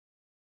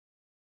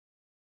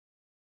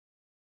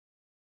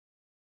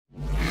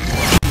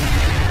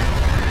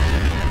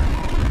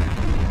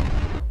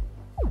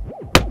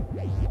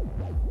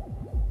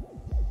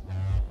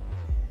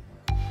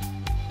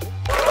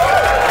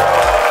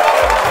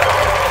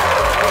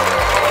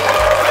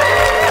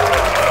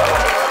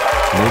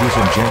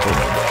Ladies and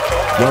gentlemen,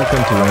 welcome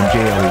to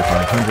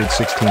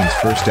MJLE516’s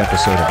first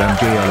episode of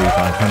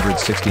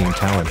MJLE516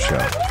 Talent Show.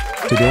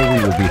 Today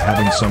we will be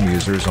having some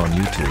users on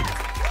YouTube.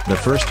 The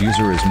first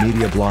user is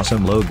Media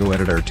Blossom Logo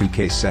Editor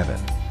 2K7.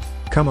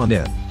 Come on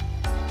in.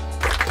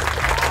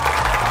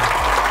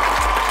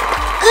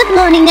 Good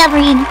morning,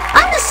 everyone.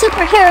 I'm a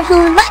superhero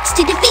who likes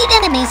to defeat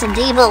enemies and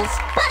devils,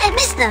 but I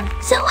miss them,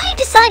 so I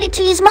decided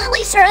to use my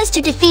lasers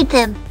to defeat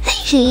them.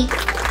 Thank you.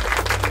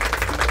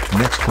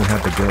 Next we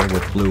have the girl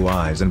with blue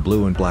eyes and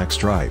blue and black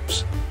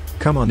stripes.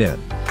 Come on in.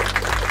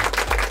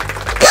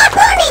 Good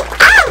morning!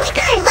 I'm a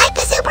girl like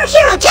the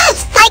superhero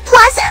just like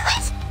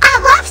Blossom. I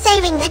love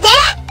saving the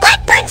day,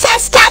 but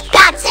Princess got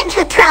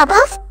into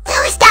troubles,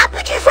 so stop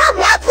what you're from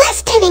not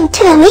listening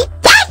to me.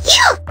 Thank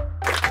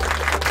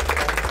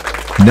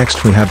you!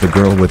 Next we have the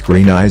girl with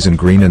green eyes and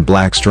green and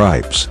black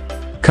stripes.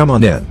 Come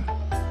on in.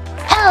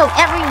 Hello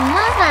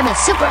everyone, I'm a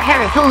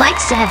superhero who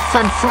likes to have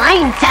fun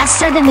flying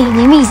faster than the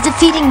enemies,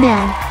 defeating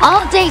them.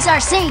 All days are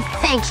safe,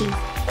 thank you.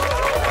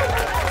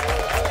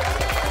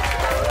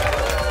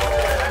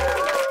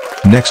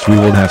 Next we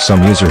will have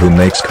some user who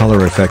makes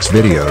color effects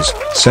videos,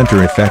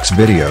 center effects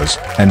videos,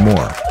 and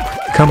more.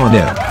 Come on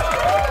in.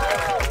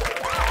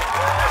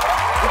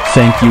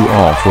 Thank you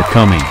all for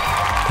coming.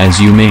 As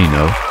you may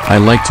know, I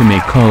like to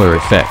make color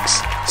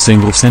effects,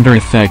 single center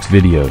effect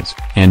videos,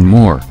 and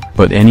more,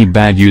 but any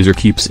bad user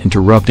keeps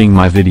interrupting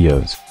my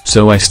videos,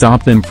 so I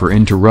stop them for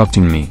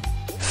interrupting me.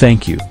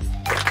 Thank you.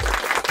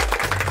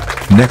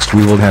 Next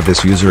we will have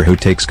this user who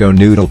takes Go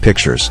Noodle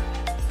pictures.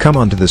 Come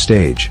onto the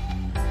stage.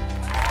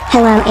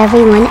 Hello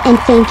everyone and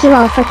thank you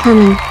all for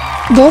coming.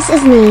 This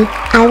is me.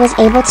 I was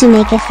able to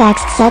make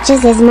effects such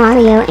as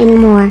Mario and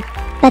more.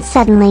 But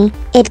suddenly,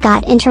 it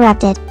got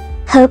interrupted.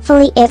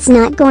 Hopefully it's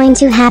not going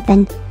to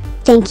happen.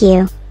 Thank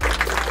you.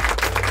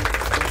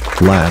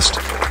 Last,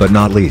 but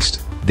not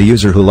least, the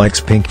user who likes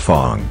Pink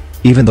Fong,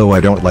 even though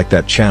I don't like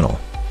that channel.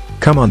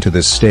 Come onto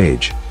this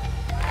stage.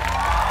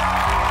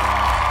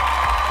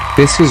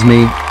 This is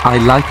me. I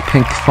like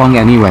Pink Fong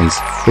anyways,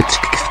 but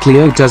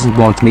Cleo doesn't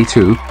want me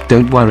to.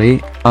 Don't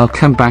worry, I'll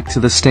come back to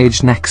the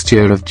stage next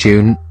year of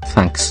June,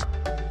 thanks.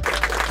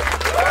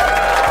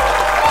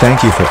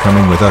 Thank you for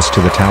coming with us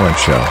to the talent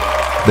show.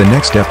 The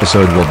next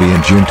episode will be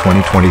in June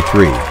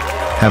 2023.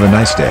 Have a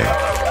nice day.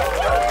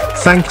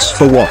 Thanks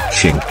for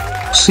watching.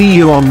 See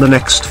you on the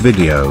next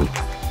video.